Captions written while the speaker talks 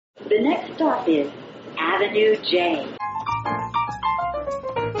The next stop is Avenue J.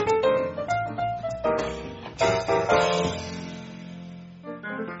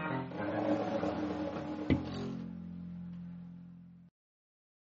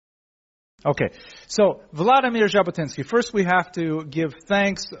 Okay, so Vladimir Jabotinsky. First, we have to give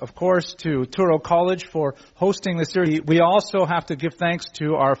thanks, of course, to Touro College for hosting this series. We also have to give thanks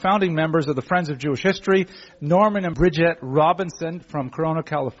to our founding members of the Friends of Jewish History, Norman and Bridget Robinson from Corona,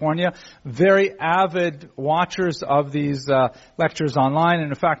 California, very avid watchers of these lectures online. And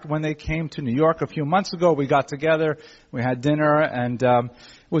in fact, when they came to New York a few months ago, we got together, we had dinner, and it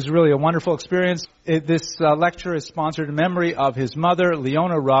was really a wonderful experience. This lecture is sponsored in memory of his mother,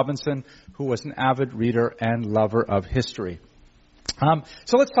 Leona Robinson, who was an avid reader and lover of history.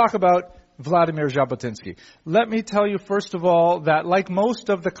 So let's talk about Vladimir Jabotinsky. Let me tell you, first of all, that like most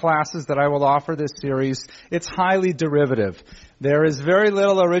of the classes that I will offer this series, it's highly derivative. There is very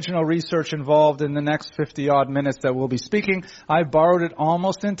little original research involved in the next 50-odd minutes that we'll be speaking. I've borrowed it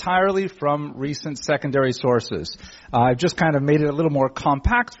almost entirely from recent secondary sources. I've just kind of made it a little more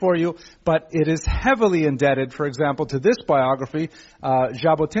compact for you, but it is heavily indebted, for example, to this biography,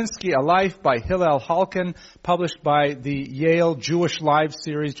 Jabotinsky, A Life by Hillel Halkin, published by the Yale Jewish Lives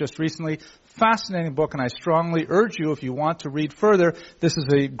series just recently. Fascinating book, and I strongly urge you, if you want to read further, this is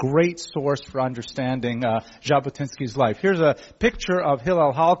a great source for understanding Jabotinsky's life. Here's a picture of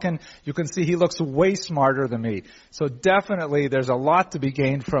Hillel Halkin. You can see he looks way smarter than me. So definitely there's a lot to be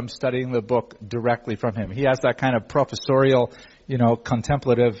gained from studying the book directly from him. He has that kind of professorial,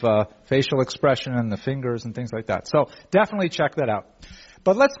 contemplative facial expression and the fingers and things like that. So definitely check that out.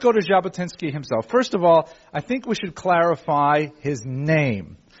 But let's go to Jabotinsky himself. First of all, I think we should clarify his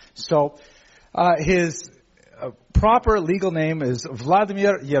name. So, his proper legal name is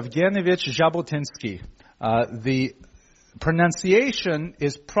Vladimir Yevgenyevich Jabotinsky. The pronunciation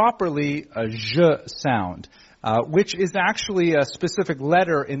is properly a zh sound, which is actually a specific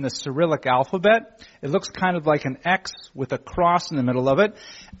letter in the Cyrillic alphabet. It looks kind of like an X with a cross in the middle of it,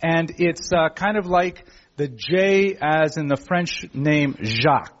 and it's kind of like the J as in the French name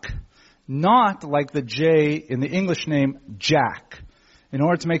Jacques, not like the J in the English name Jack. In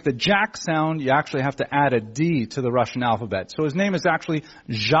order to make the Jack sound, you actually have to add a D to the Russian alphabet. So his name is actually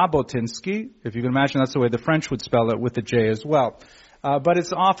Jabotinsky. If you can imagine, that's the way the French would spell it, with the J as well. But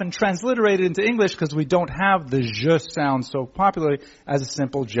it's often transliterated into English because we don't have the zh sound so popularly as a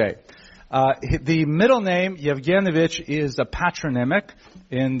simple J. The middle name, Yevgenyevich, is a patronymic.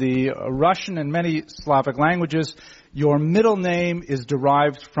 In the Russian and many Slavic languages, your middle name is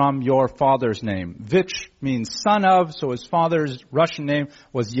derived from your father's name. Vich means son of, so his father's Russian name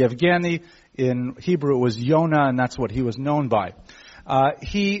was Yevgeny. In Hebrew it was Yonah, and that's what he was known by.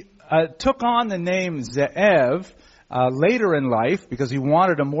 He took on the name Ze'ev later in life because he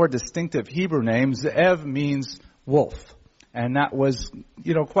wanted a more distinctive Hebrew name. Ze'ev means wolf. And that was,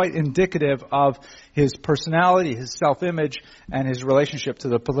 quite indicative of his personality, his self-image, and his relationship to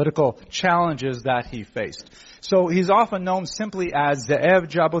the political challenges that he faced. So he's often known simply as Ze'ev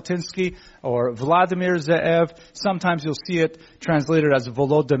Jabotinsky or Vladimir Ze'ev. Sometimes you'll see it translated as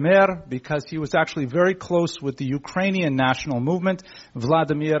Volodymyr because he was actually very close with the Ukrainian national movement.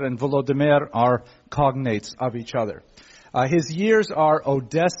 Vladimir and Volodymyr are cognates of each other. His years are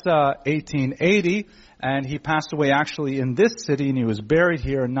Odessa 1880. And he passed away actually in this city, and he was buried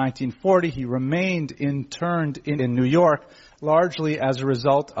here in 1940. He remained interned in New York, largely as a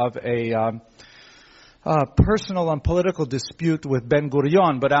result of a personal and political dispute with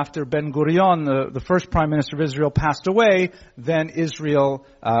Ben-Gurion. But after Ben-Gurion, the first prime minister of Israel, passed away, then Israel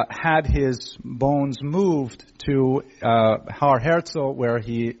had his bones moved to Har Herzl, where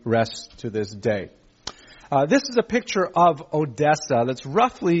he rests to this day. This is a picture of Odessa that's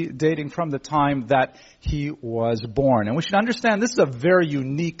roughly dating from the time that he was born. And we should understand this is a very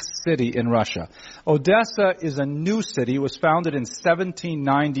unique city in Russia. Odessa is a new city. It was founded in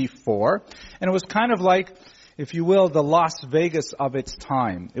 1794. And it was kind of like, if you will, the Las Vegas of its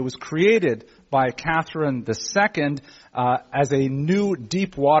time. It was created by Catherine II as a new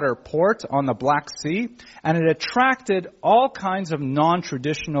deep water port on the Black Sea, and it attracted all kinds of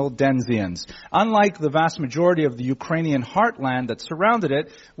non-traditional denizens. Unlike the vast majority of the Ukrainian heartland that surrounded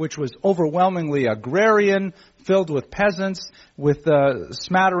it, which was overwhelmingly agrarian, filled with peasants, with a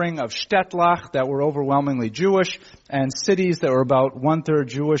smattering of shtetl that were overwhelmingly Jewish, and cities that were about one-third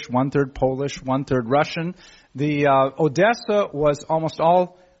Jewish, one-third Polish, one-third Russian. The Odessa was almost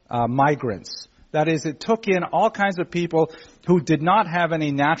all migrants. That is, it took in all kinds of people who did not have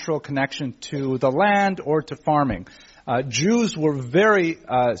any natural connection to the land or to farming. Jews were very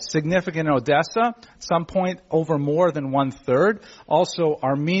significant in Odessa, at some point over more than 1/3. Also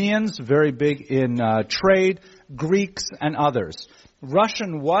Armenians, very big in trade, Greeks and others.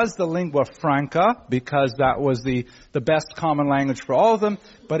 Russian was the lingua franca because that was the best common language for all of them,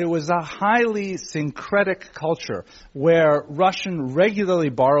 but it was a highly syncretic culture where Russian regularly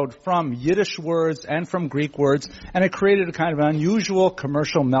borrowed from Yiddish words and from Greek words, and it created a kind of unusual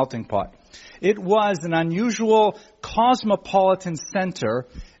commercial melting pot. It was an unusual cosmopolitan center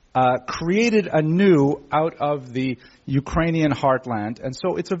created anew out of the Ukrainian heartland, and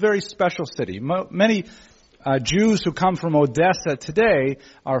so it's a very special city. Many Jews who come from Odessa today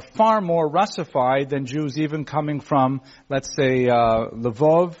are far more Russified than Jews even coming from, let's say,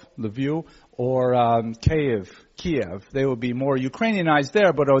 Lviv, or Kiev. They will be more Ukrainianized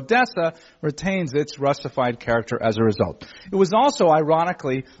there, but Odessa retains its Russified character as a result. It was also,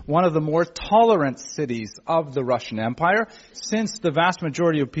 ironically, one of the more tolerant cities of the Russian Empire, since the vast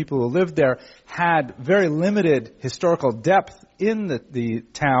majority of people who lived there had very limited historical depth in the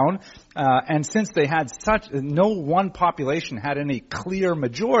town, and since they had no one population had any clear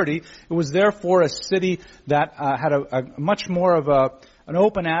majority, it was therefore a city that had a much more of an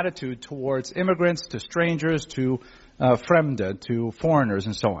open attitude towards immigrants, to strangers, to Fremde, to foreigners,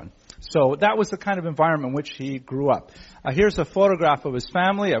 and so on. So that was the kind of environment in which he grew up. Here's a photograph of his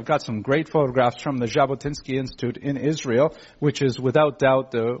family. I've got some great photographs from the Jabotinsky Institute in Israel, which is without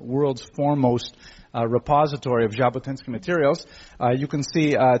doubt the world's foremost repository of Jabotinsky materials. You can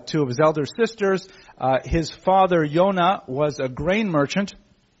see two of his elder sisters. His father, Yona, was a grain merchant.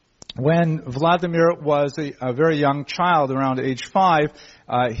 When Vladimir was a very young child, around age 5,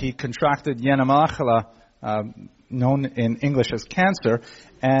 he contracted Yenemalachela, known in English as cancer,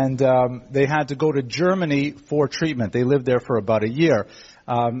 and they had to go to Germany for treatment. They lived there for about a year.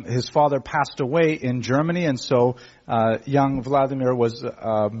 His father passed away in Germany, and so young Vladimir was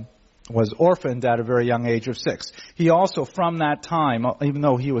orphaned at a very young age of 6. He also, from that time, even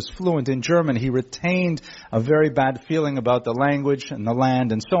though he was fluent in German, he retained a very bad feeling about the language and the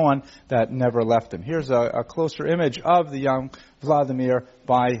land and so on that never left him. Here's a closer image of the young Vladimir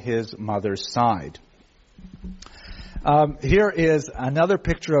by his mother's side. Here is another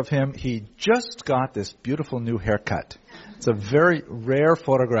picture of him. He just got this beautiful new haircut. It's a very rare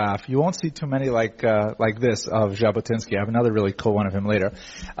photograph. You won't see too many like this of Jabotinsky. I have another really cool one of him later.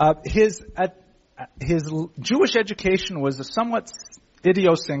 His Jewish education was somewhat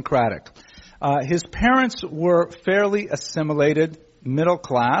idiosyncratic. His parents were fairly assimilated, middle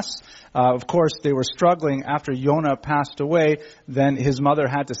class. Of course, they were struggling after Yona passed away. Then his mother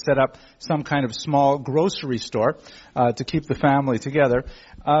had to set up some kind of small grocery store to keep the family together.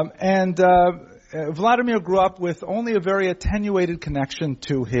 Vladimir grew up with only a very attenuated connection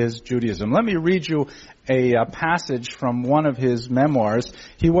to his Judaism. Let me read you a passage from one of his memoirs.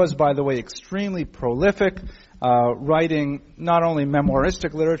 He was, by the way, extremely prolific, writing not only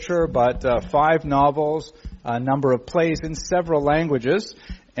memoiristic literature, but 5 novels, a number of plays in several languages.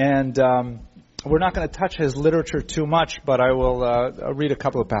 And we're not going to touch his literature too much, but I will read a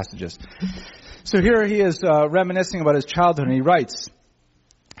couple of passages. So here he is reminiscing about his childhood, and he writes,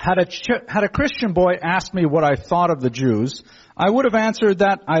 Had a Christian boy asked me what I thought of the Jews, I would have answered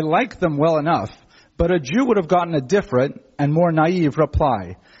that I liked them well enough, but a Jew would have gotten a different and more naive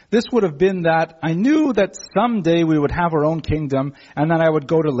reply. This would have been that I knew that someday we would have our own kingdom and that I would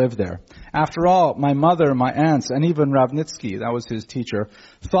go to live there. After all, my mother, my aunts, and even Ravnitsky, that was his teacher,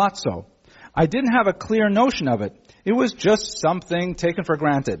 thought so. I didn't have a clear notion of it. It was just something taken for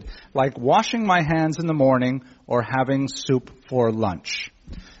granted, like washing my hands in the morning or having soup for lunch.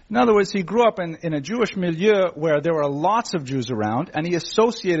 In other words, he grew up in a Jewish milieu where there were lots of Jews around, and he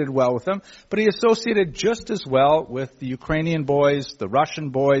associated well with them, but he associated just as well with the Ukrainian boys, the Russian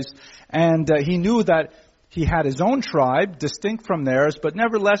boys, and he knew that he had his own tribe, distinct from theirs, but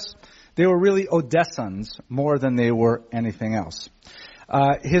nevertheless, they were really Odessans more than they were anything else.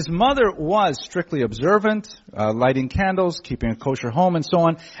 His mother was strictly observant, lighting candles, keeping a kosher home, and so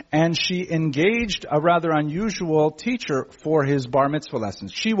on, and she engaged a rather unusual teacher for his bar mitzvah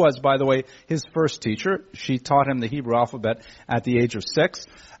lessons. She was, by the way, his first teacher. She taught him the Hebrew alphabet at the age of 6.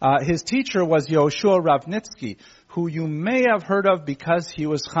 His teacher was Yehoshua Ravnitsky, who you may have heard of because he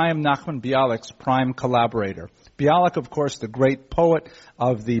was Chaim Nachman Bialik's prime collaborator. Bialik, of course, the great poet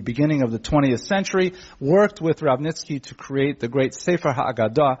of the beginning of the 20th century, worked with Ravnitsky to create the great Sefer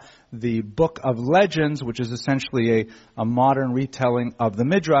HaAgadah, the book of legends, which is essentially a modern retelling of the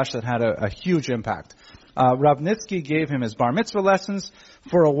Midrash that had a huge impact. Ravnitsky gave him his bar mitzvah lessons.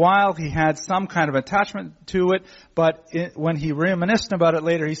 For a while, he had some kind of attachment to it, but when he reminisced about it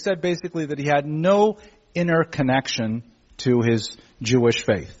later, he said basically that he had no inner connection to his Jewish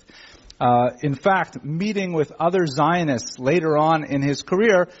faith. In fact, meeting with other Zionists later on in his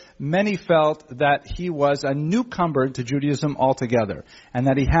career, many felt that he was a newcomer to Judaism altogether, and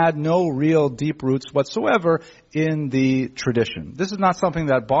that he had no real deep roots whatsoever in the tradition. This is not something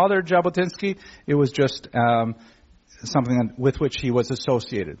that bothered Jabotinsky. It was just something with which he was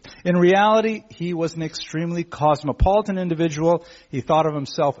associated. In reality, he was an extremely cosmopolitan individual. He thought of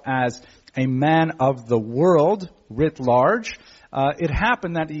himself as a man of the world writ large. It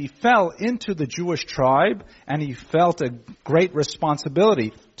happened that he fell into the Jewish tribe, and he felt a great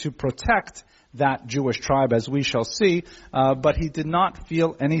responsibility to protect that Jewish tribe, as we shall see, but he did not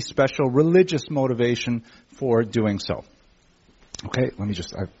feel any special religious motivation for doing so. Okay,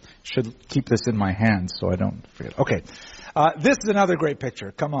 I should keep this in my hand so I don't forget. Okay, this is another great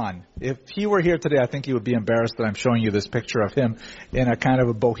picture. Come on. If he were here today, I think he would be embarrassed that I'm showing you this picture of him in a kind of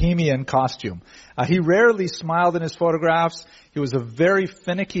a bohemian costume. He rarely smiled in his photographs. He was a very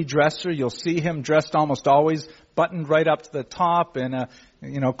finicky dresser. You'll see him dressed almost always buttoned right up to the top in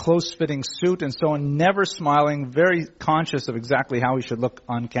a close-fitting suit and so on, never smiling, very conscious of exactly how he should look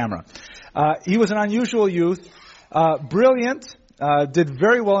on camera. He was an unusual youth, brilliant, did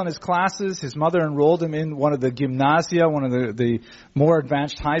very well in his classes. His mother enrolled him in one of the gymnasia, one of the more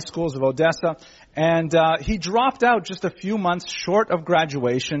advanced high schools of Odessa. And he dropped out just a few months short of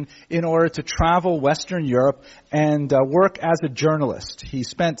graduation in order to travel Western Europe and work as a journalist. He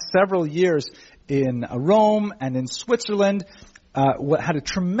spent several years in Rome and in Switzerland. Had a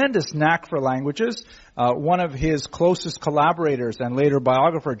tremendous knack for languages. One of his closest collaborators and later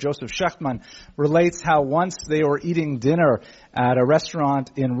biographer, Joseph Schechtman, relates how once they were eating dinner at a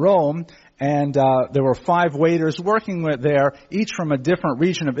restaurant in Rome, and there were 5 waiters working there, each from a different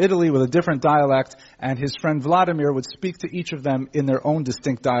region of Italy with a different dialect, and his friend Vladimir would speak to each of them in their own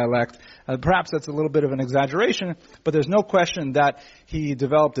distinct dialect. Perhaps that's a little bit of an exaggeration, but there's no question that he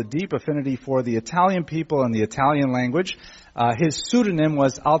developed a deep affinity for the Italian people and the Italian language. His pseudonym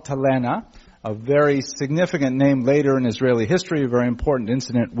was Altalena, a very significant name later in Israeli history, a very important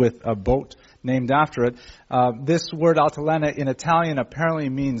incident with a boat named after it. This word Altalena in Italian apparently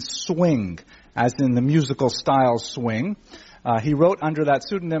means swing, as in the musical style swing. He wrote under that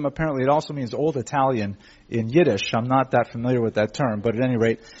pseudonym. Apparently it also means Old Italian in Yiddish. I'm not that familiar with that term, but at any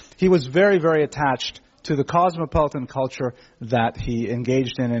rate, he was very, very attached to the cosmopolitan culture that he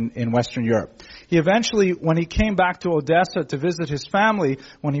engaged in Western Europe. He eventually, when he came back to Odessa to visit his family,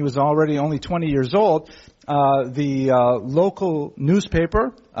 when he was already only 20 years old, the local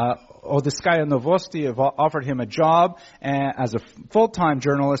newspaper, Odeskaya Novosti, offered him a job as a full-time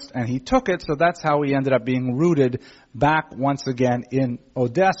journalist, and he took it, so that's how he ended up being rooted back once again in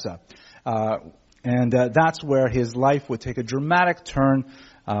Odessa. And that's where his life would take a dramatic turn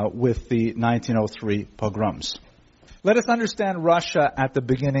with the 1903 pogroms. Let us understand Russia at the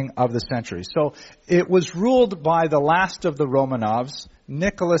beginning of the century. So it was ruled by the last of the Romanovs,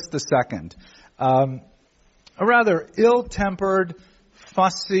 Nicholas II, a rather ill-tempered,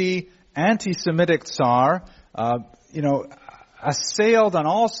 fussy, anti-Semitic Tsar, assailed on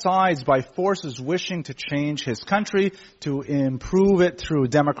all sides by forces wishing to change his country, to improve it through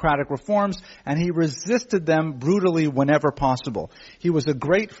democratic reforms, and he resisted them brutally whenever possible. He was a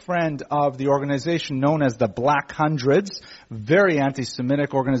great friend of the organization known as the Black Hundreds, very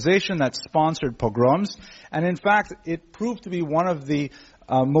anti-Semitic organization that sponsored pogroms, and in fact, it proved to be one of the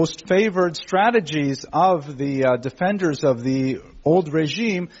most favored strategies of the defenders of the old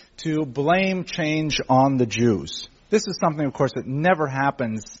regime to blame change on the Jews. This is something, of course, that never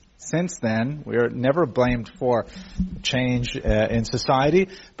happens since then. We are never blamed for change in society.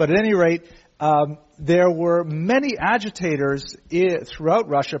 But at any rate, there were many agitators throughout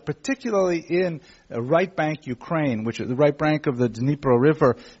Russia, particularly in right bank Ukraine, which is the right bank of the Dnipro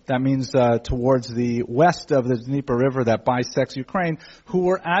River. That means towards the west of the Dnipro River that bisects Ukraine, who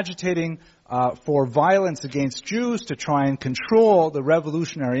were agitating for violence against Jews to try and control the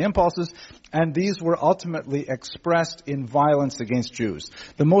revolutionary impulses, and these were ultimately expressed in violence against Jews.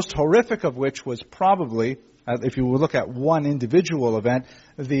 The most horrific of which was probably, if you look at one individual event,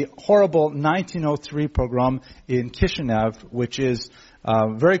 the horrible 1903 pogrom in Kishinev, which is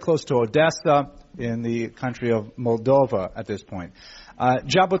very close to Odessa in the country of Moldova at this point.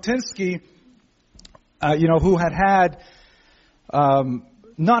 Jabotinsky, who had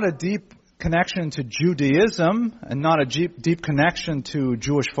not a deep connection to Judaism and not a deep connection to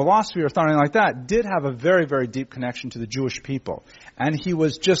Jewish philosophy or something like that, did have a very, very deep connection to the Jewish people. And he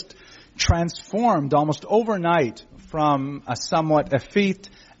was just transformed almost overnight from a somewhat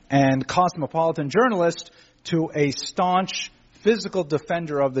effete and cosmopolitan journalist to a staunch, physical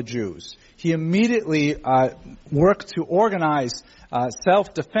defender of the Jews. He immediately worked to organize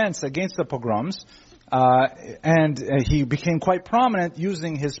self-defense against the pogroms. And he became quite prominent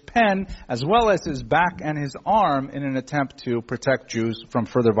using his pen as well as his back and his arm in an attempt to protect Jews from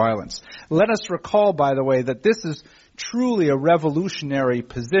further violence. Let us recall, by the way, that this is truly a revolutionary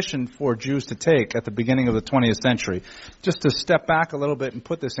position for Jews to take at the beginning of the 20th century. Just to step back a little bit and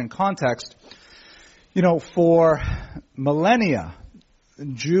put this in context, for millennia,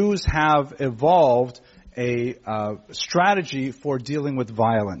 Jews have evolved a strategy for dealing with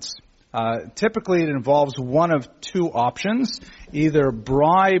violence. Typically, it involves one of two options: either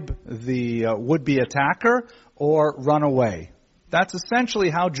bribe the would-be attacker or run away. That's essentially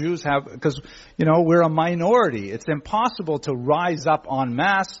how Jews have, because, we're a minority. It's impossible to rise up en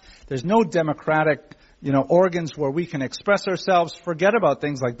masse. There's no democratic, organs where we can express ourselves. Forget about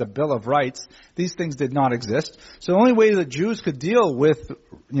things like the Bill of Rights. These things did not exist. So the only way that Jews could deal with,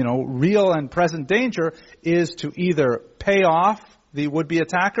 real and present danger is to either pay off the would-be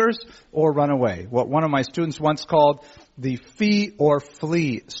attackers or run away. What one of my students once called the fee or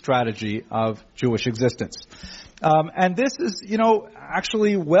flee strategy of Jewish existence. And this is,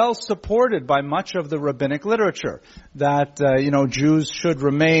 actually well supported by much of the rabbinic literature, that, Jews should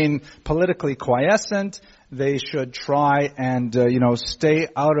remain politically quiescent. They should try and, stay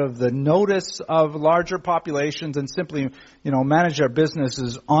out of the notice of larger populations and simply, manage their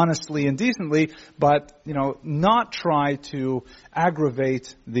businesses honestly and decently, but, not try to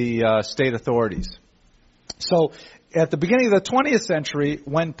aggravate the state authorities. So, at the beginning of the 20th century,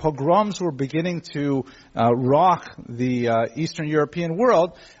 when pogroms were beginning to rock the Eastern European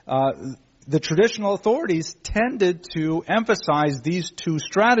world, the traditional authorities tended to emphasize these two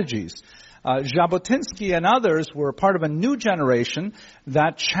strategies. Jabotinsky and others were part of a new generation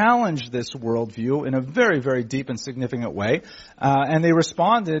that challenged this worldview in a very, very deep and significant way. And they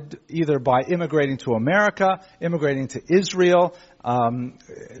responded either by immigrating to America, immigrating to Israel,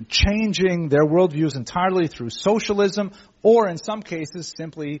 changing their worldviews entirely through socialism, or in some cases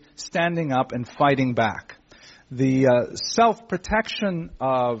simply standing up and fighting back. The self-protection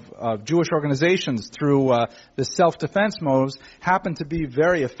of Jewish organizations through the self-defense moves happened to be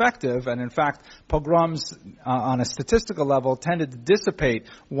very effective, and in fact, pogroms on a statistical level tended to dissipate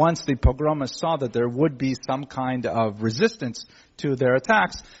once the pogromists saw that there would be some kind of resistance to their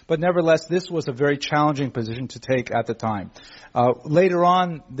attacks. But nevertheless, this was a very challenging position to take at the time. Later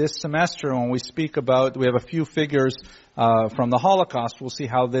on this semester, when we speak about, we have a few figures from the Holocaust, we'll see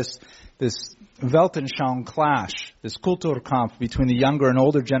how this Weltanschauung clash, this Kulturkampf between the younger and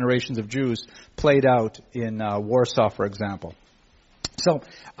older generations of Jews played out in Warsaw, for example. So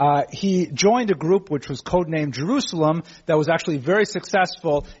he joined a group which was codenamed Jerusalem that was actually very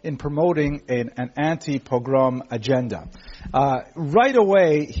successful in promoting an anti-pogrom agenda. Right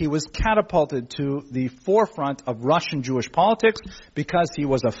away, he was catapulted to the forefront of Russian Jewish politics because he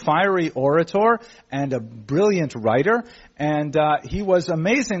was a fiery orator and a brilliant writer. And he was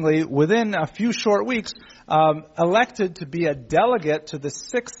amazingly, within a few short weeks, elected to be a delegate to the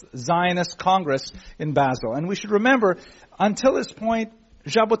 6th Zionist Congress in Basel. And we should remember, until this point,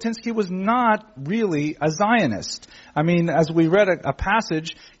 Jabotinsky was not really a Zionist. I mean, as we read a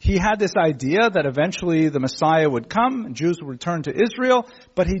passage, he had this idea that eventually the Messiah would come and Jews would return to Israel,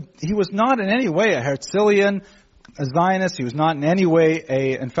 but he was not in any way a Herzlian, a Zionist. He was not in any way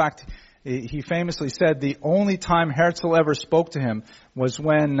in fact, he famously said the only time Herzl ever spoke to him was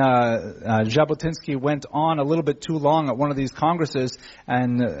when Jabotinsky went on a little bit too long at one of these congresses,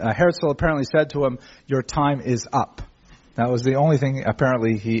 and Herzl apparently said to him, "Your time is up." That was the only thing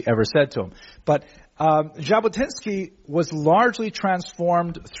apparently he ever said to him. But Jabotinsky was largely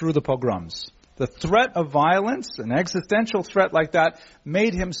transformed through the pogroms. The threat of violence, an existential threat like that,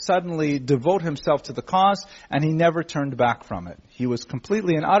 made him suddenly devote himself to the cause, and he never turned back from it. He was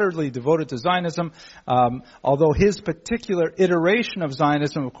completely and utterly devoted to Zionism, although his particular iteration of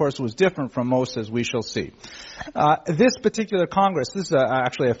Zionism, of course, was different from most, as we shall see. This particular Congress, this is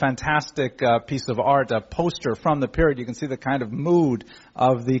actually a fantastic piece of art, a poster from the period. You can see the kind of mood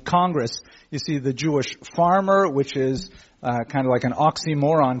of the Congress. You see the Jewish farmer, which is kind of like an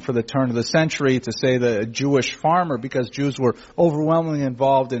oxymoron for the turn of the century to say the Jewish farmer, because Jews were overwhelmingly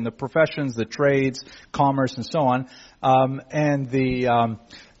involved in the professions, the trades, commerce, and so on. And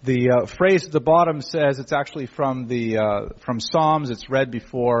the phrase at the bottom says it's actually from Psalms. It's read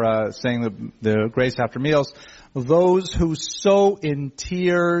before saying the grace after meals. Those who sow in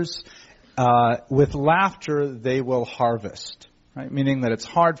tears, with laughter they will harvest. Right? Meaning that it's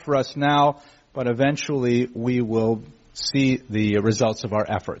hard for us now, but eventually we will see the results of our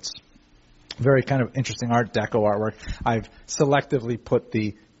efforts. Very kind of interesting Art Deco artwork. I've selectively put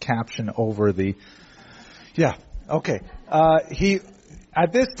the caption over the,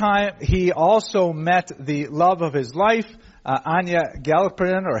 at this time, he also met the love of his life, Anya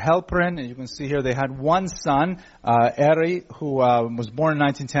Gelperin or Helperin, and you can see here they had one son, Eri, who was born in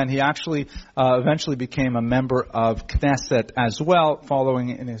 1910. He actually eventually became a member of Knesset as well, following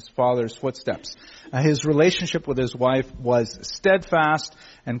in his father's footsteps. His relationship with his wife was steadfast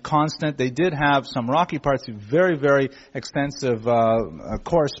and constant. They did have some rocky parts. Very, very extensive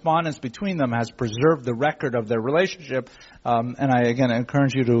correspondence between them has preserved the record of their relationship. And I, again,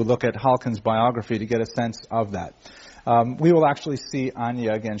 encourage you to look at Halkin's biography to get a sense of that. We will actually see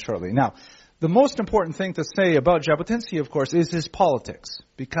Anya again shortly. Now, the most important thing to say about Jabotinsky, of course, is his politics,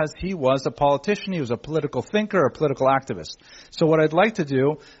 because he was a politician, he was a political thinker, a political activist. So what I'd like to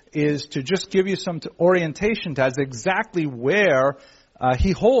do is to just give you some orientation as exactly where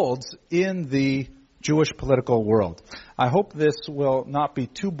he holds in the Jewish political world. I hope this will not be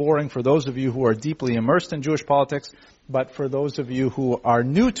too boring for those of you who are deeply immersed in Jewish politics, but for those of you who are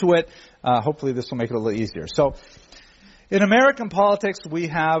new to it, hopefully this will make it a little easier. So, in American politics, we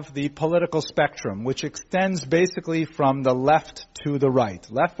have the political spectrum, which extends basically from the left to the right.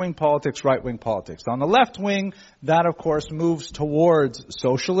 Left-wing politics, right-wing politics. On the left wing, that of course moves towards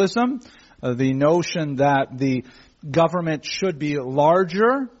socialism, the notion that the government should be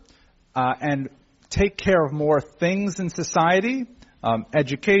larger and take care of more things in society,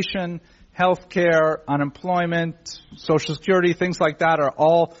 education, healthcare, unemployment, Social Security, things like that are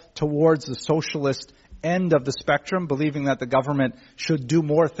all towards the socialist end of the spectrum, believing that the government should do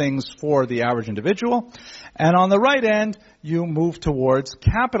more things for the average individual. And on the right end, you move towards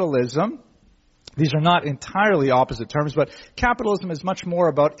capitalism. These are not entirely opposite terms, but capitalism is much more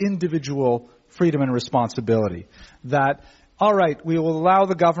about individual freedom and responsibility. That, all right, we will allow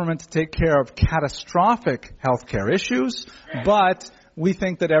the government to take care of catastrophic healthcare issues, but we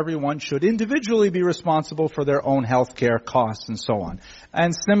think that everyone should individually be responsible for their own health care costs and so on.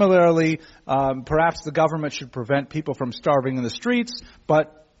 And similarly, perhaps the government should prevent people from starving in the streets,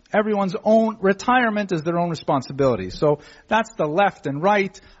 but everyone's own retirement is their own responsibility. So that's the left and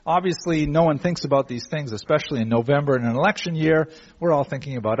right. Obviously, no one thinks about these things, especially in November in an election year. We're all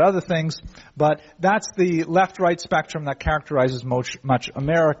thinking about other things. But that's the left-right spectrum that characterizes much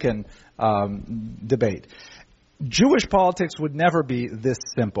American debate. Jewish politics would never be this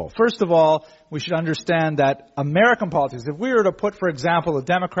simple. First of all, we should understand that American politics, if we were to put, for example, the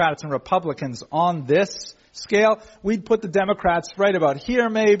Democrats and Republicans on this scale, we'd put the Democrats right about here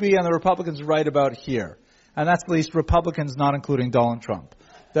maybe, and the Republicans right about here. And that's at least Republicans not including Donald Trump.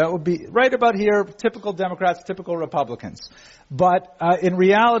 That would be right about here, typical Democrats, typical Republicans. But in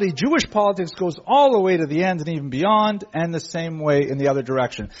reality, Jewish politics goes all the way to the end and even beyond, and the same way in the other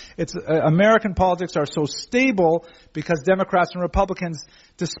direction. American politics are so stable because Democrats and Republicans,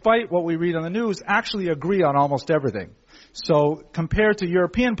 despite what we read on the news, actually agree on almost everything. So compared to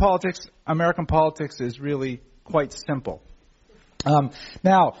European politics, American politics is really quite simple.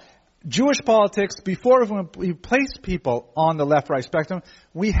 Now, Jewish politics, before we place people on the left-right spectrum,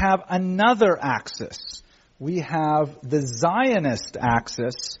 we have another axis. We have the Zionist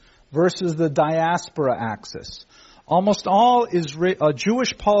axis versus the diaspora axis. Almost all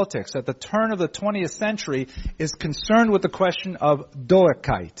Jewish politics at the turn of the 20th century is concerned with the question of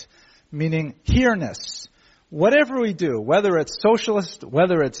Doekheit, meaning here-ness. Whatever we do, whether it's socialist,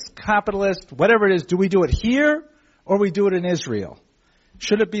 whether it's capitalist, whatever it is, do we do it here or we do it in Israel?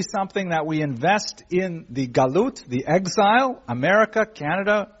 Should it be something that we invest in the galut, the exile, America,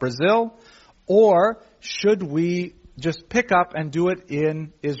 Canada, Brazil, or should we just pick up and do it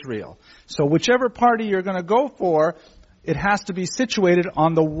in Israel? So whichever party you're going to go for, it has to be situated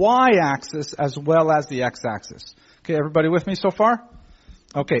on the y-axis as well as the x-axis. Okay, everybody with me so far?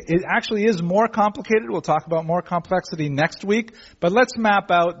 Okay, it actually is more complicated. We'll talk about more complexity next week. But let's map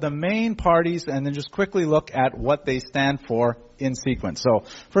out the main parties and then just quickly look at what they stand for in sequence. So,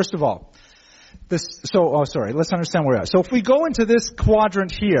 first of all, let's understand where we are. So if we go into this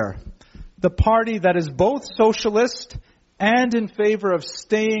quadrant here, the party that is both socialist and in favor of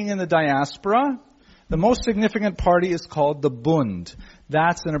staying in the diaspora, the most significant party is called the Bund.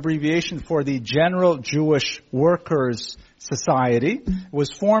 That's an abbreviation for the General Jewish Workers' Society. It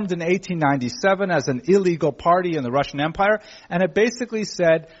was formed in 1897 as an illegal party in the Russian Empire, and it basically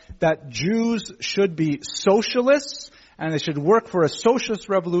said that Jews should be socialists and they should work for a socialist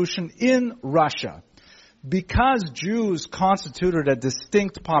revolution in Russia. because Jews constituted a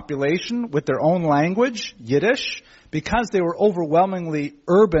distinct population with their own language, Yiddish, because they were overwhelmingly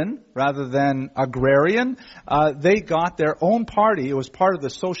urban rather than agrarian, they got their own party. It was part of the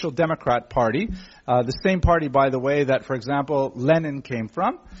Social Democrat Party, the same party, by the way, that, for example, Lenin came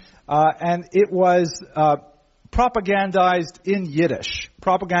from. And it was propagandized in Yiddish,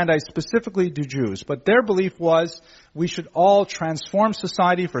 propagandized specifically to Jews. But their belief was we should all transform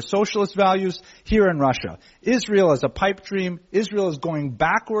society for socialist values here in Russia. Israel is a pipe dream. Israel is going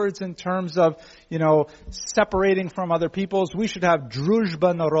backwards in terms of, separating from other peoples. We should have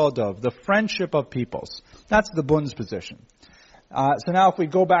druzhba narodov, the friendship of peoples. That's the Bund's position. So now if we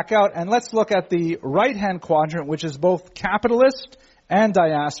go back out and let's look at the right-hand quadrant, which is both capitalist and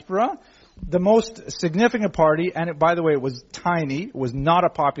diaspora. The most significant party, and by the way, it was tiny, it was not a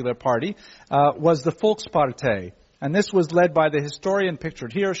popular party, was the Volkspartei. And this was led by the historian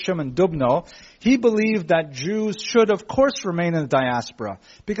pictured here, Shimon Dubno. He believed that Jews should, of course, remain in the diaspora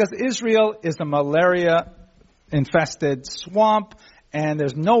because Israel is a malaria-infested swamp, and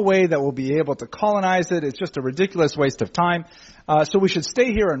there's no way that we'll be able to colonize it. It's just a ridiculous waste of time. So we should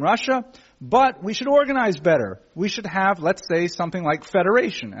stay here in Russia, but we should organize better. We should have, let's say, something like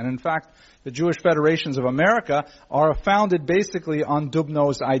federation. And in fact, the Jewish Federations of America are founded basically on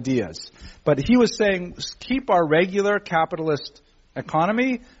Dubno's ideas. But he was saying, keep our regular capitalist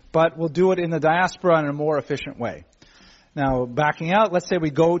economy, but we'll do it in the diaspora in a more efficient way. Now, backing out, let's say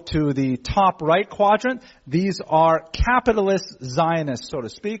we go to the top right quadrant. These are capitalist Zionists, so to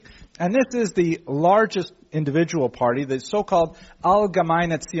speak. And this is the largest individual party, the so-called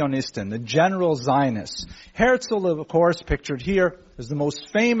Allgemeine Zionisten, the general Zionists. Herzl, of course, pictured here, is the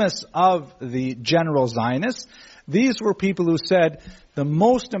most famous of the general Zionists. These were people who said the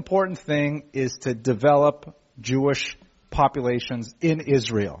most important thing is to develop Jewish populations in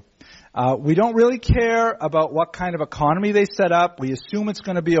Israel. We don't really care about what kind of economy they set up. We assume it's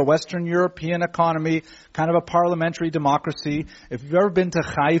going to be a Western European economy, kind of a parliamentary democracy. If you've ever been to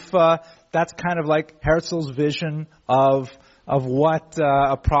Haifa, that's kind of like Herzl's vision of what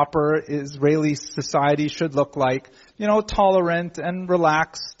a proper Israeli society should look like. Tolerant and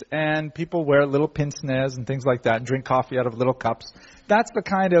relaxed, and people wear little pince nez and things like that and drink coffee out of little cups. That's the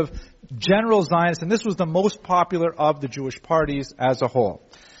kind of general Zionist, and this was the most popular of the Jewish parties as a whole.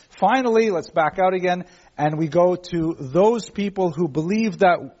 Finally, let's back out again, and we go to those people who believe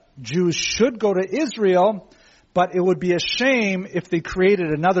that Jews should go to Israel, but it would be a shame if they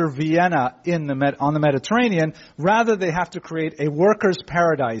created another Vienna on the Mediterranean. Rather, they have to create a workers'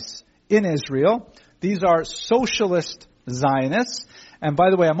 paradise in Israel. These are socialist Zionists. And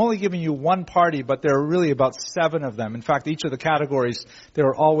by the way, I'm only giving you one party, but there are really about 7 of them. In fact, each of the categories, there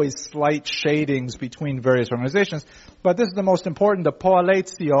are always slight shadings between various organizations. But this is the most important, the Poalei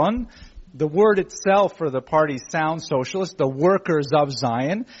Zion. The word itself for the party sounds socialist, the workers of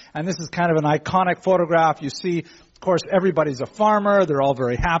Zion. And this is kind of an iconic photograph. You see, of course, everybody's a farmer. They're all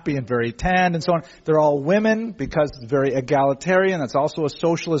very happy and very tanned and so on. They're all women because it's very egalitarian. That's also a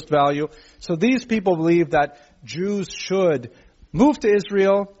socialist value. So these people believe that Jews should move to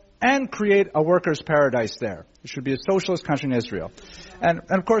Israel and create a workers' paradise there. It should be a socialist country in Israel. And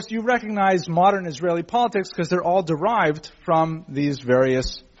of course, you recognize modern Israeli politics because they're all derived from these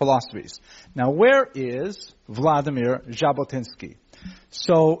various philosophies. Now, where is Vladimir Jabotinsky?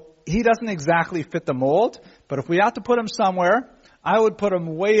 So, he doesn't exactly fit the mold, but if we have to put him somewhere, I would put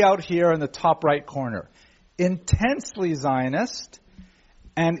him way out here in the top right corner. Intensely Zionist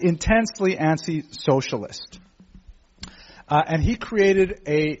and intensely anti-socialist. And he created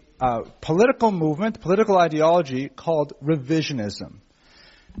a political movement, political ideology called revisionism.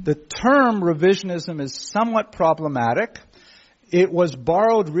 The term revisionism is somewhat problematic. It was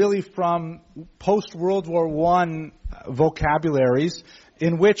borrowed really from post-World War I vocabularies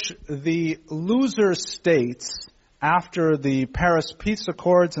in which the loser states, after the Paris Peace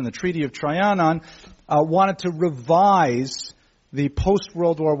Accords and the Treaty of Trianon, wanted to revise the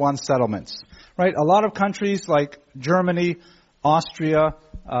post-World War I settlements. Right? A lot of countries like Germany, Austria,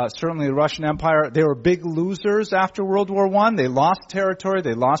 certainly the Russian Empire, they were big losers after World War I. They lost territory,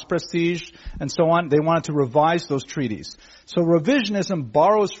 they lost prestige, and so on. They wanted to revise those treaties. So revisionism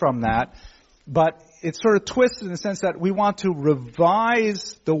borrows from that, but it's sort of twisted in the sense that we want to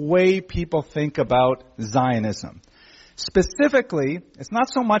revise the way people think about Zionism. Specifically, it's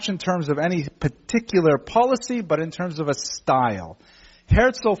not so much in terms of any particular policy, but in terms of a style.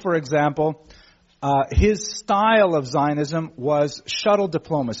 Herzl, for example, his style of Zionism was shuttle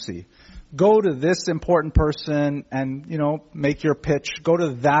diplomacy. go to this important person and, make your pitch. Go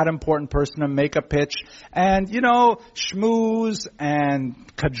to that important person and make a pitch. And, schmooze and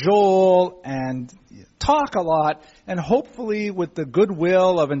cajole and talk a lot. And hopefully with the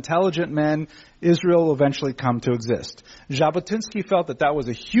goodwill of intelligent men, Israel will eventually come to exist. Jabotinsky felt that was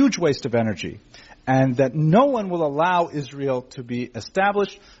a huge waste of energy, and that no one will allow Israel to be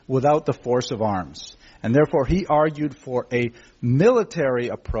established without the force of arms. And therefore he argued for a military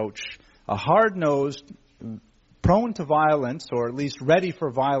approach, a hard-nosed, prone to violence, or at least ready for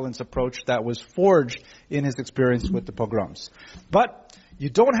violence approach that was forged in his experience with the pogroms. But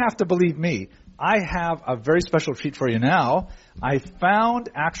you don't have to believe me. I have a very special treat for you now. I found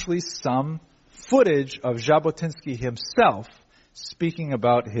actually some footage of Jabotinsky himself speaking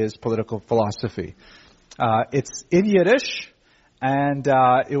about his political philosophy. It's in Yiddish, and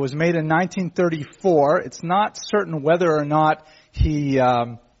it was made in 1934. It's not certain whether or not he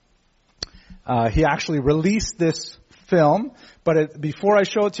actually released this film, but before I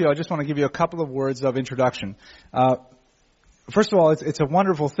show it to you, I just want to give you a couple of words of introduction. First of all, it's a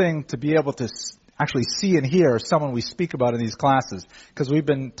wonderful thing to be able to actually see and hear someone we speak about in these classes, because we've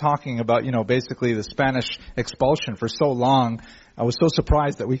been talking about, basically the Spanish expulsion for so long. I was so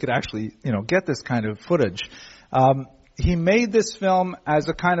surprised that we could actually, get this kind of footage. He made this film as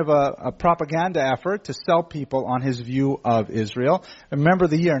a kind of a propaganda effort to sell people on his view of Israel. Remember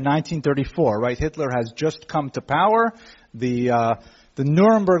the year 1934, right? Hitler has just come to power. The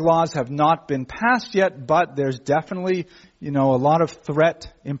Nuremberg laws have not been passed yet, but there's definitely, a lot of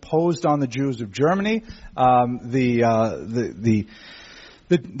threat imposed on the Jews of Germany. The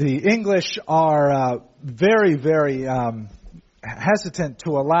English are very, very hesitant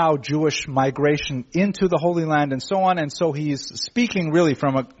to allow Jewish migration into the Holy Land and so on, and so he's speaking really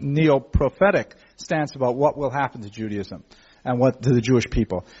from a neo-prophetic stance about what will happen to Judaism and what to the Jewish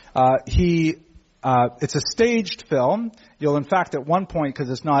people. It's a staged film. You'll, in fact, at one point,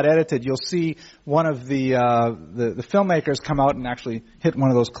 because it's not edited, you'll see one of the filmmakers come out and actually hit one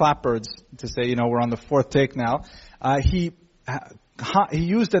of those clapbirds to say, we're on the fourth take now. He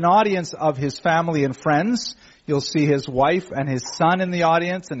used an audience of his family and friends. You'll see his wife and his son in the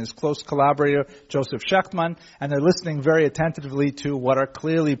audience and his close collaborator, Joseph Shechtman, and they're listening very attentively to what are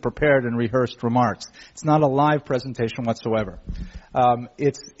clearly prepared and rehearsed remarks. It's not a live presentation whatsoever.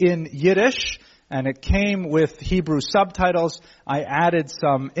 It's in Yiddish, and it came with Hebrew subtitles. I added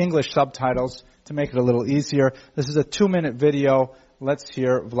some English subtitles to make it a little easier. This is a 2-minute video. Let's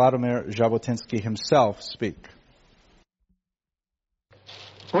hear Vladimir Jabotinsky himself speak.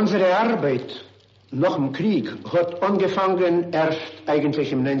 Unsere Arbeit nach dem Krieg hat angefangen erst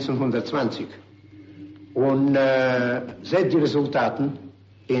eigentlich im 1920 und seht die Resultaten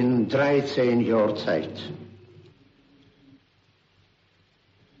in 13 Jahren Zeit.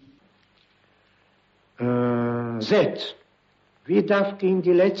 Seht, wie darf in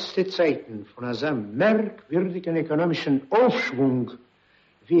die letzten Zeiten von einem merkwürdigen ökonomischen Aufschwung,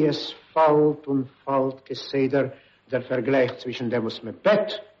 wie es fällt und fällt, gesehen der Vergleich zwischen dem, was man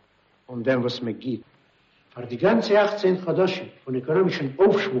bett und dem, was man gibt. Für die ganze 18 Chadoshim von ökonomischem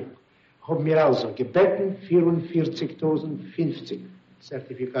Aufschwung haben wir also gebeten 44.050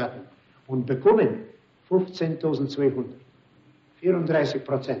 Zertifikaten und bekommen 15.200.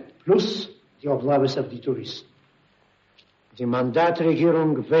 34% plus die Oblaves auf die Touristen. Die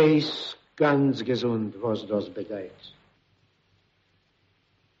Mandatregierung weiß ganz gesund, was das bedeutet.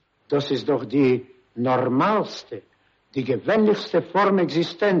 Das ist doch die normalste, die gewöhnlichste Form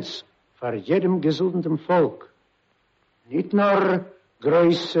Existenz für jedem gesunden Volk. Nicht nur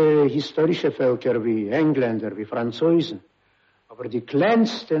große historische Völker wie Engländer, wie Franzosen, aber die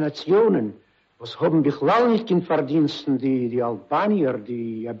kleinsten Nationen, was haben Bichlal nicht in Verdiensten, die Albanier,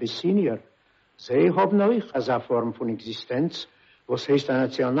 die Abyssinier, sie haben auch eine Form von Existenz, was heißt ein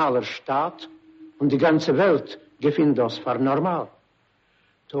nationaler Staat, und die ganze Welt gefindet das für normal.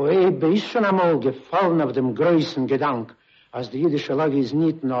 Da ist schon einmal gefallen auf dem größten Gedanke, als die jüdische Lage ist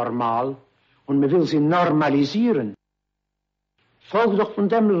nicht normal und man will sie normalisieren. Folgt doch von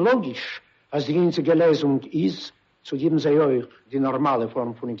dem logisch, als die einzige Lesung ist, zu geben sie euch die normale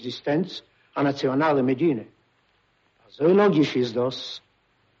Form von Existenz, eine nationale Medine. So logisch ist das,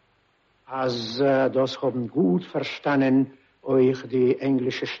 als das haben gut verstanden euch die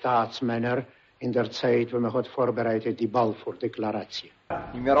englischen Staatsmänner in der Zeit, wo man hat vorbereitet die Balfour-Deklaration.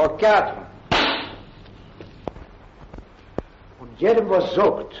 Numero 4. Und jedem, was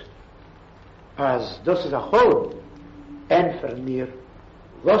sagt, als das ist ein Holm, entfern mir,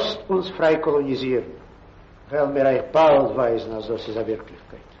 lasst uns frei kolonisieren, weil wir euch bald weisen, als das ist eine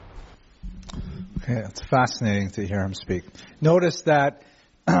Wirklichkeit. Okay, it's fascinating to hear him speak. Notice that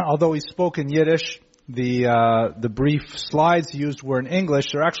although he spoke in Yiddish, the brief slides he used were in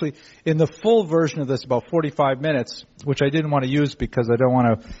English. They're actually in the full version of this, about 45 minutes, which I didn't want to use because I don't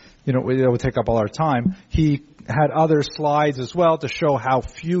want to, it would take up all our time. He had other slides as well to show how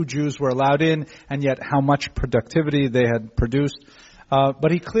few Jews were allowed in and yet how much productivity they had produced.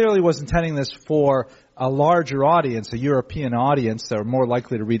 But he clearly was intending this for a larger audience, a European audience that are more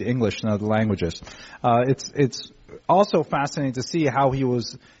likely to read English than other languages. It's also fascinating to see how he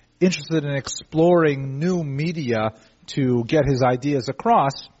was interested in exploring new media to get his ideas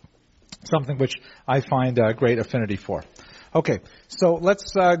across, something which I find a great affinity for. Okay, so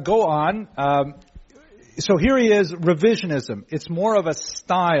let's go on. So here he is, revisionism. It's more of a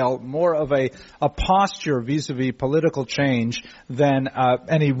style, more of a posture vis-a-vis political change than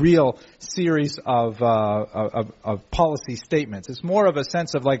any real series of policy statements. It's more of a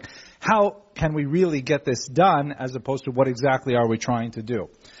sense of like, how can we really get this done, as opposed to what exactly are we trying to do.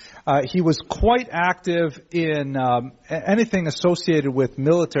 He was quite active in anything associated with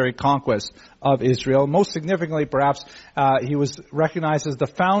military conquest of Israel. Most significantly, perhaps, he was recognized as the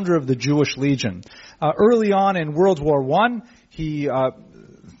founder of the Jewish Legion. Early on in World War I, he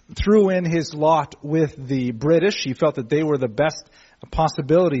threw in his lot with the British. He felt that they were the best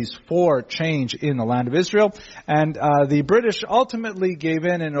possibilities for change in the land of Israel. And the British ultimately gave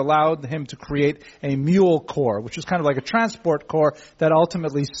in and allowed him to create a mule corps, which is kind of like a transport corps that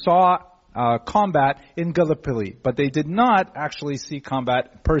ultimately saw combat in Gallipoli. But they did not actually see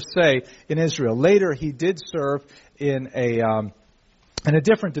combat per se in Israel. Later, he did serve in a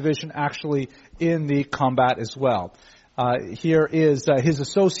different division, actually, in the combat as well. Here is his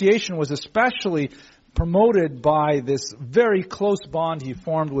association was especially promoted by this very close bond he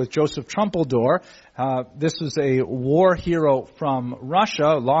formed with Joseph Trumpeldor. This was a war hero from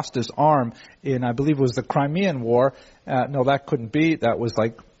Russia, lost his arm in, I believe it was the Crimean War. No, that couldn't be. That was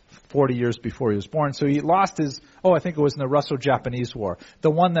like 40 years before he was born. So he lost I think it was in the Russo-Japanese War.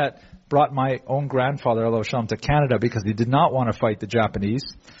 The one that brought my own grandfather, Alav Shalom, to Canada because he did not want to fight the Japanese.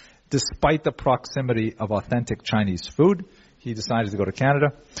 Despite the proximity of authentic Chinese food, he decided to go to Canada.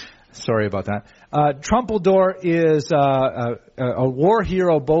 Sorry about that. Trumpeldor is a war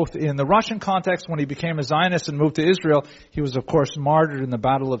hero both in the Russian context when he became a Zionist and moved to Israel. He was, of course, martyred in the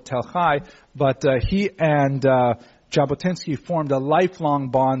Battle of Tel Hai, but he and Jabotinsky formed a lifelong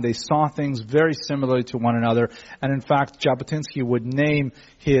bond. They saw things very similarly to one another. And in fact, Jabotinsky would name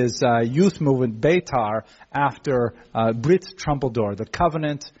his youth movement Beitar after Brit Trumpeldor, the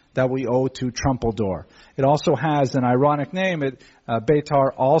covenant that we owe to Trumpeldor. It also has an ironic name.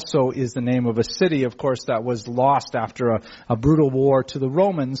 Beitar also is the name of a city, of course, that was lost after a brutal war to the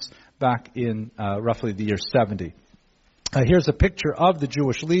Romans back in roughly the year 70. Here's a picture of the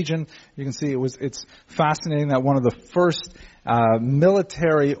Jewish Legion. You can see it's fascinating that one of the first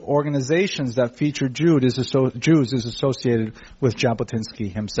military organizations that featured Jews is associated with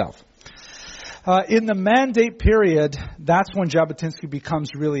Jabotinsky himself. In the Mandate period, that's when Jabotinsky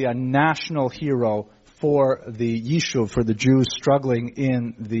becomes really a national hero for the Yishuv, for the Jews struggling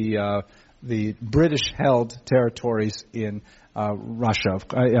in the British-held territories in Russia.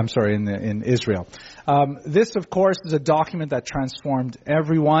 In Israel. This, of course, is a document that transformed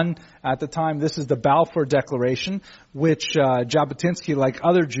everyone at the time. This is the Balfour Declaration, which Jabotinsky, like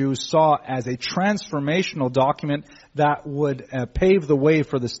other Jews, saw as a transformational document that would pave the way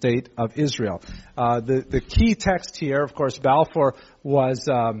for the state of Israel. The key text here, of course, Balfour was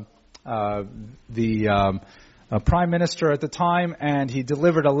the prime minister at the time, and he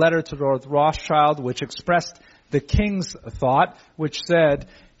delivered a letter to Lord Rothschild which expressed the king's thought, which said,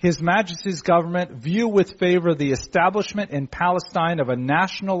 His Majesty's government view with favor the establishment in Palestine of a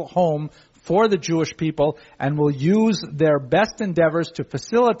national home for the Jewish people and will use their best endeavors to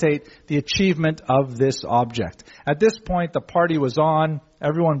facilitate the achievement of this object. At this point, the party was on.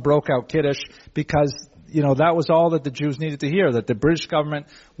 Everyone broke out Kiddush because that was all that the Jews needed to hear, that the British government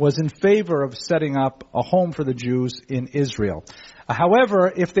was in favor of setting up a home for the Jews in Israel. However,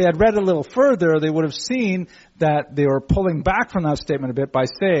 if they had read a little further, they would have seen that they were pulling back from that statement a bit by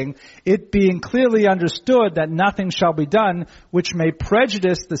saying, it being clearly understood that nothing shall be done which may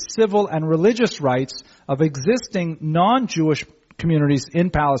prejudice the civil and religious rights of existing non-Jewish communities in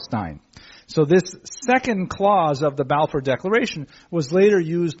Palestine. So this second clause of the Balfour Declaration was later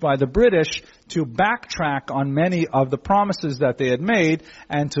used by the British to backtrack on many of the promises that they had made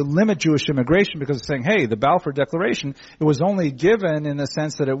and to limit Jewish immigration because of saying, hey, the Balfour Declaration, it was only given in the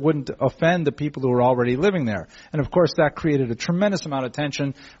sense that it wouldn't offend the people who were already living there. And of course that created a tremendous amount of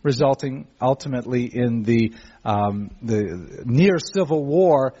tension, resulting ultimately in the near civil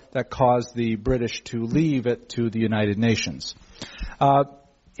war that caused the British to leave it to the United Nations.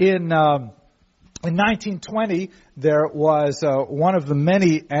 In 1920, there was one of the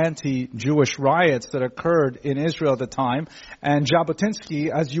many anti-Jewish riots that occurred in Israel at the time, and Jabotinsky,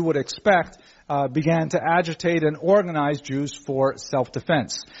 as you would expect, began to agitate and organize Jews for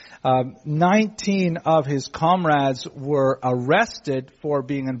self-defense. 19 of his comrades were arrested for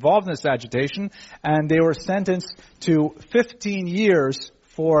being involved in this agitation, and they were sentenced to 15 years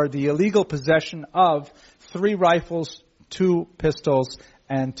for the illegal possession of 3 rifles, 2 pistols,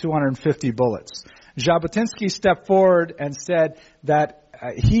 and 250 bullets. Jabotinsky stepped forward and said that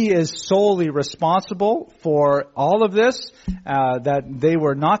he is solely responsible for all of this, that they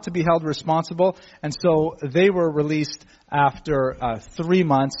were not to be held responsible, and so they were released after 3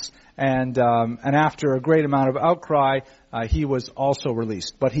 months, and after a great amount of outcry, he was also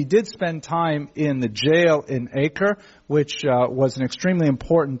released. But he did spend time in the jail in Acre, which was an extremely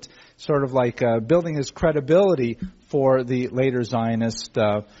important sort of like building his credibility for the later Zionist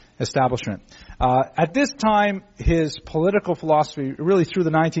establishment. At this time, his political philosophy, really through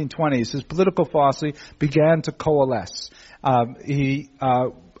the 1920s, his political philosophy began to coalesce. He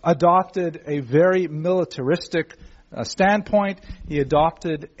adopted a very militaristic standpoint. He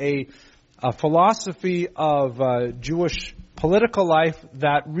adopted a philosophy of Jewish political life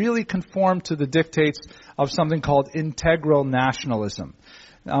that really conformed to the dictates of something called integral nationalism.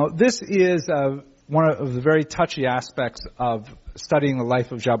 Now, this is one of the very touchy aspects of studying the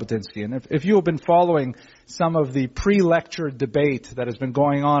life of Jabotinsky. And if you have been following some of the pre-lecture debate that has been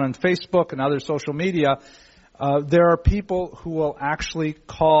going on Facebook and other social media, there are people who will actually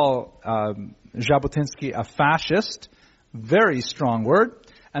call Jabotinsky a fascist, very strong word,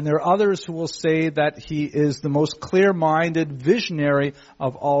 and there are others who will say that he is the most clear-minded visionary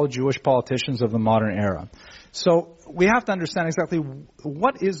of all Jewish politicians of the modern era. So we have to understand exactly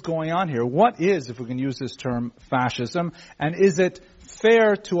what is going on here. What is, if we can use this term, fascism, and is it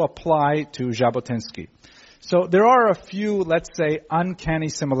fair to apply to Jabotinsky? So there are a few, let's say, uncanny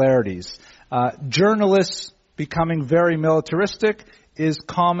similarities. Journalists becoming very militaristic is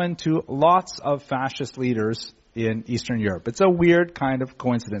common to lots of fascist leaders in Eastern Europe. It's a weird kind of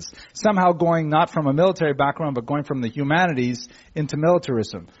coincidence. Somehow going not from a military background, but going from the humanities into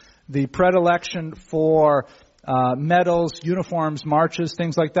militarism. The predilection for medals, uniforms, marches,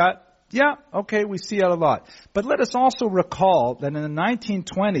 things like that. Yeah, okay, we see it a lot. But let us also recall that in the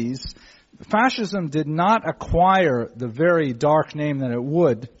 1920s, fascism did not acquire the very dark name that it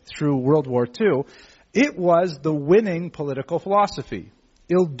would through World War II. It was the winning political philosophy.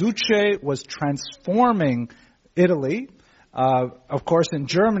 Il Duce was transforming Italy. Of course, in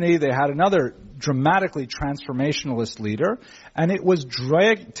Germany, they had another dramatically transformationalist leader, and it was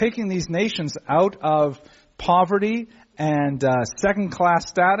taking these nations out of poverty and second-class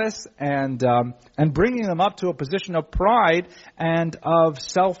status and bringing them up to a position of pride and of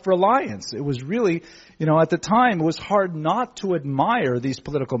self-reliance. It was really, at the time, it was hard not to admire these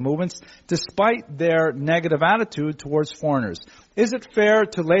political movements despite their negative attitude towards foreigners. Is it fair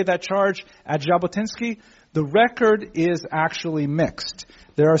to lay that charge at Jabotinsky? The record is actually mixed.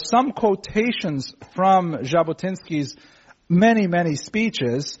 There are some quotations from Jabotinsky's many, many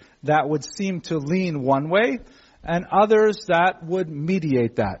speeches that would seem to lean one way, and others that would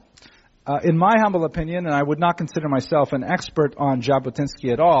mediate that. In my humble opinion, and I would not consider myself an expert on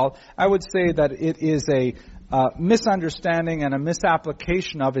Jabotinsky at all, I would say that it is a misunderstanding and a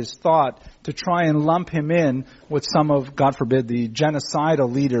misapplication of his thought to try and lump him in with some of, God forbid, the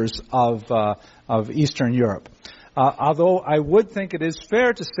genocidal leaders of Eastern Europe. Although I would think it is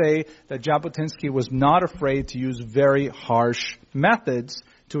fair to say that Jabotinsky was not afraid to use very harsh methods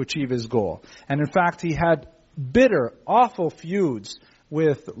to achieve his goal. And in fact, he had bitter, awful feuds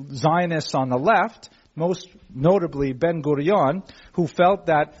with Zionists on the left, most notably Ben-Gurion, who felt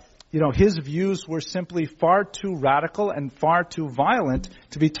that his views were simply far too radical and far too violent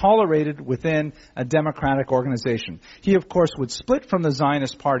to be tolerated within a democratic organization. He, of course, would split from the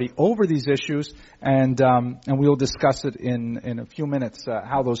Zionist Party over these issues, and we will discuss it in a few minutes,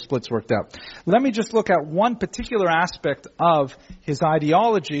 how those splits worked out. Let me just look at one particular aspect of his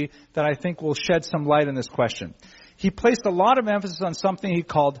ideology that I think will shed some light on this question. He placed a lot of emphasis on something he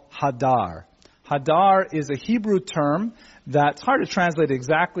called Hadar. Hadar is a Hebrew term that's hard to translate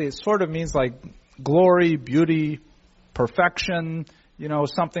exactly. It sort of means like glory, beauty, perfection,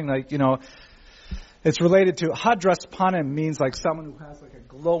 something like, it's related to Hadras Panim means like someone who has like a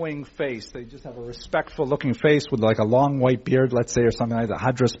glowing face. They just have a respectful looking face with like a long white beard, let's say, or something like that.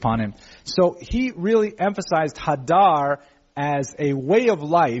 Hadras Panim. So he really emphasized Hadar as a way of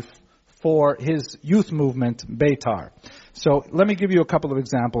life for his youth movement, Beitar. So let me give you a couple of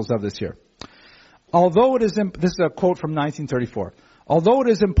examples of this here. This is a quote from 1934. Although it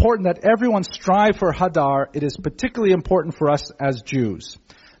is important that everyone strive for Hadar, it is particularly important for us as Jews.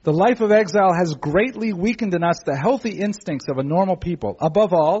 The life of exile has greatly weakened in us the healthy instincts of a normal people,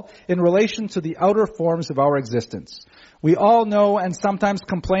 above all, in relation to the outer forms of our existence. We all know and sometimes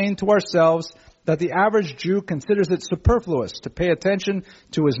complain to ourselves that the average Jew considers it superfluous to pay attention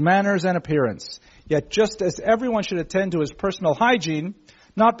to his manners and appearance. Yet just as everyone should attend to his personal hygiene,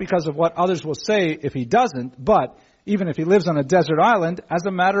 not because of what others will say if he doesn't, but even if he lives on a desert island, as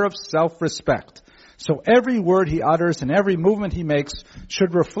a matter of self-respect. So every word he utters and every movement he makes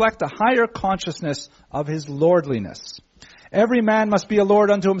should reflect a higher consciousness of his lordliness. Every man must be a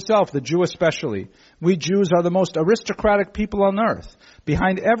lord unto himself, the Jew especially. We Jews are the most aristocratic people on earth.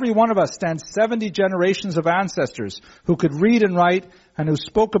 Behind every one of us stands 70 generations of ancestors who could read and write and who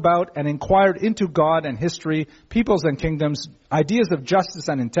spoke about and inquired into God and history, peoples and kingdoms, ideas of justice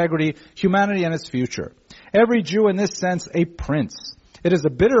and integrity, humanity and its future. Every Jew in this sense a prince. It is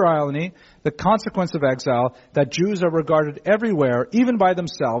a bitter irony, the consequence of exile, that Jews are regarded everywhere, even by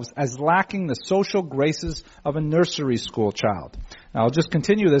themselves, as lacking the social graces of a nursery school child. Now, I'll just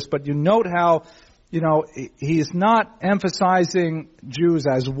continue this, but you note how, he's not emphasizing Jews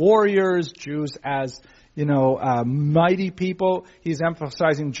as warriors, Jews as, mighty people. He's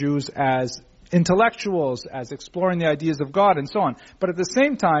emphasizing Jews as intellectuals, as exploring the ideas of God, and so on. But at the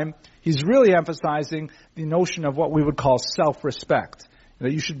same time, he's really emphasizing the notion of what we would call self-respect.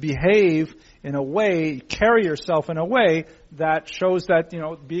 That you should behave in a way, carry yourself in a way that shows that,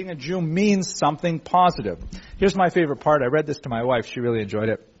 being a Jew means something positive. Here's my favorite part. I read this to my wife. She really enjoyed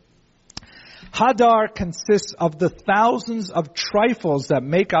it. Hadar consists of the thousands of trifles that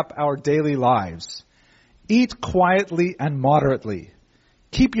make up our daily lives. Eat quietly and moderately.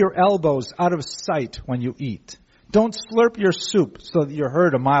 Keep your elbows out of sight when you eat. Don't slurp your soup so that you're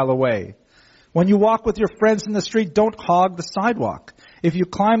heard a mile away. When you walk with your friends in the street, don't hog the sidewalk. If you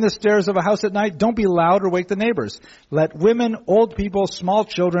climb the stairs of a house at night, don't be loud or wake the neighbors. Let women, old people, small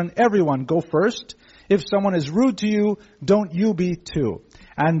children, everyone go first. If someone is rude to you, don't you be too.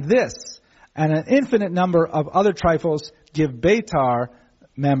 And this, and an infinite number of other trifles, give Beitar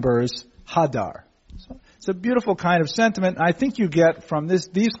members Hadar. So it's a beautiful kind of sentiment. I think you get from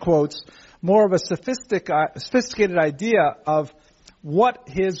these quotes more of a sophisticated idea of what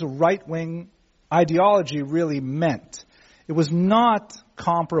his right-wing ideology really meant. It was not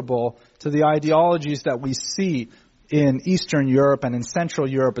comparable to the ideologies that we see in Eastern Europe and in Central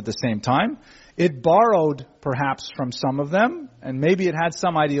Europe at the same time. It borrowed perhaps from some of them, and maybe it had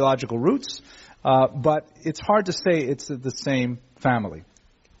some ideological roots, but it's hard to say it's the same family.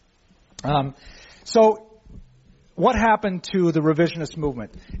 So what happened to the revisionist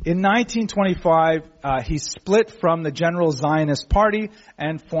movement? In 1925, he split from the General Zionist Party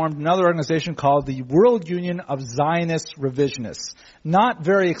and formed another organization called the World Union of Zionist Revisionists. Not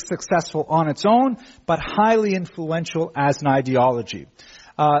very successful on its own, but highly influential as an ideology.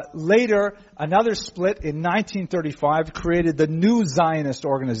 Later, another split in 1935 created the New Zionist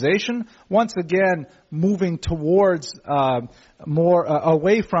Organization, once again moving towards more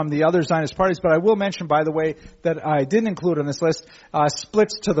away from the other Zionist parties. But I will mention, by the way, that I didn't include on this list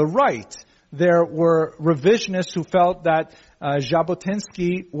splits to the right. There were revisionists who felt that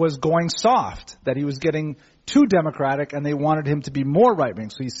Jabotinsky was going soft, that he was getting too democratic, and they wanted him to be more right-wing.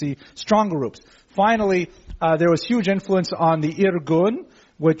 So you see stronger groups. Finally, there was huge influence on the Irgun,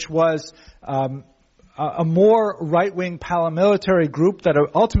 which was a more right-wing paramilitary group that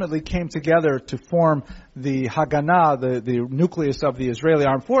ultimately came together to form the Haganah, the nucleus of the Israeli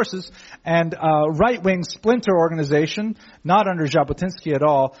armed forces, and a right-wing splinter organization, not under Jabotinsky at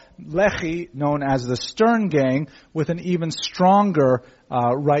all, Lehi, known as the Stern Gang, with an even stronger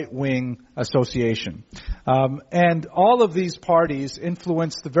right-wing association. And all of these parties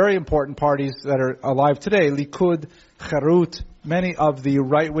influenced the very important parties that are alive today, Likud, Charut. Many of the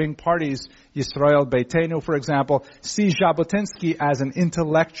right-wing parties, Yisrael Beitenu, for example, see Jabotinsky as an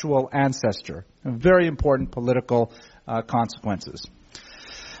intellectual ancestor. Very important political consequences.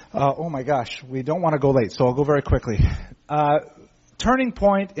 Oh my gosh, we don't want to go late, so I'll go very quickly. Turning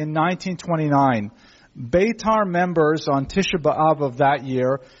point in 1929, Beitar members on Tisha B'Av of that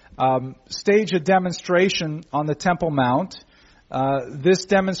year stage a demonstration on the Temple Mount. This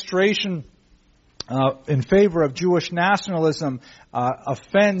demonstration in favor of Jewish nationalism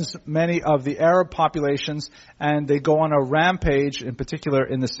offends many of the Arab populations, and they go on a rampage, in particular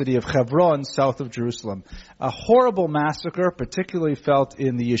in the city of Hebron, south of Jerusalem. A horrible massacre, particularly felt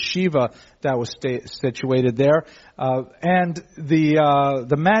in the yeshiva that was situated there. And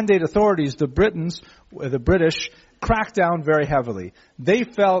the mandate authorities, the British, cracked down very heavily. They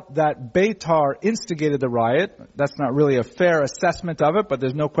felt that Beitar instigated the riot. That's not really a fair assessment of it, but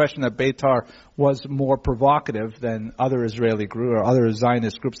there's no question that Beitar was more provocative than other Israeli groups or other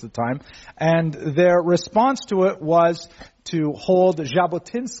Zionist groups at the time. And their response to it was to hold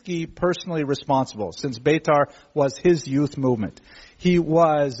Jabotinsky personally responsible, since Beitar was his youth movement. He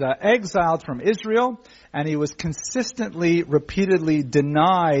was exiled from Israel, and he was consistently, repeatedly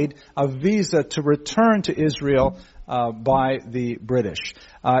denied a visa to return to Israel by the British.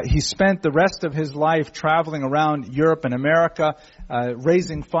 He spent the rest of his life traveling around Europe and America,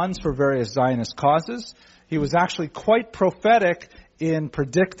 raising funds for various Zionist causes. He was actually quite prophetic in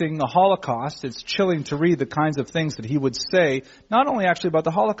predicting the Holocaust. It's chilling to read the kinds of things that he would say, not only actually about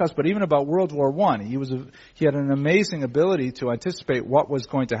the Holocaust, but even about World War I. He had an amazing ability to anticipate what was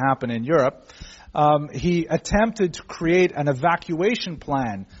going to happen in Europe. He attempted to create an evacuation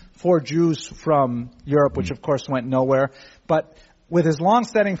plan for Jews from Europe, which of course went nowhere. But with his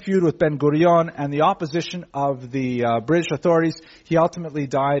long-standing feud with Ben-Gurion and the opposition of the British authorities, he ultimately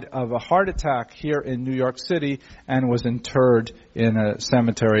died of a heart attack here in New York City and was interred in a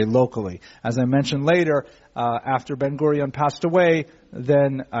cemetery locally. As I mentioned later, after Ben-Gurion passed away,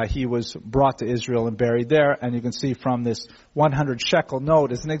 then he was brought to Israel and buried there. And you can see from this 100 shekel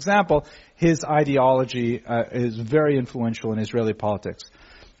note, as an example, his ideology is very influential in Israeli politics.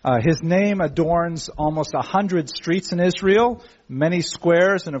 His name adorns almost 100 streets in Israel, many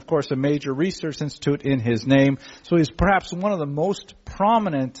squares, and of course a major research institute in his name. So he's perhaps one of the most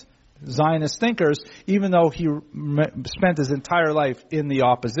prominent Zionist thinkers, even though he spent his entire life in the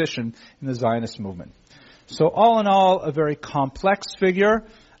opposition in the Zionist movement. So all in all, a very complex figure,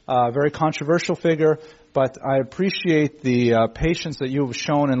 a very controversial figure, but I appreciate the patience that you have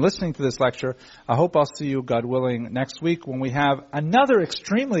shown in listening to this lecture. I hope I'll see you, God willing, next week when we have another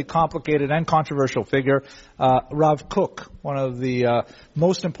extremely complicated and controversial figure, Rav Kook, one of the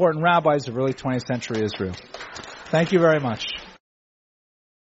most important rabbis of early 20th century Israel. Thank you very much.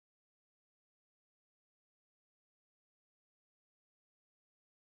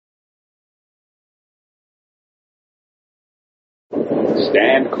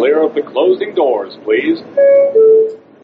 Stand clear of the closing doors, please.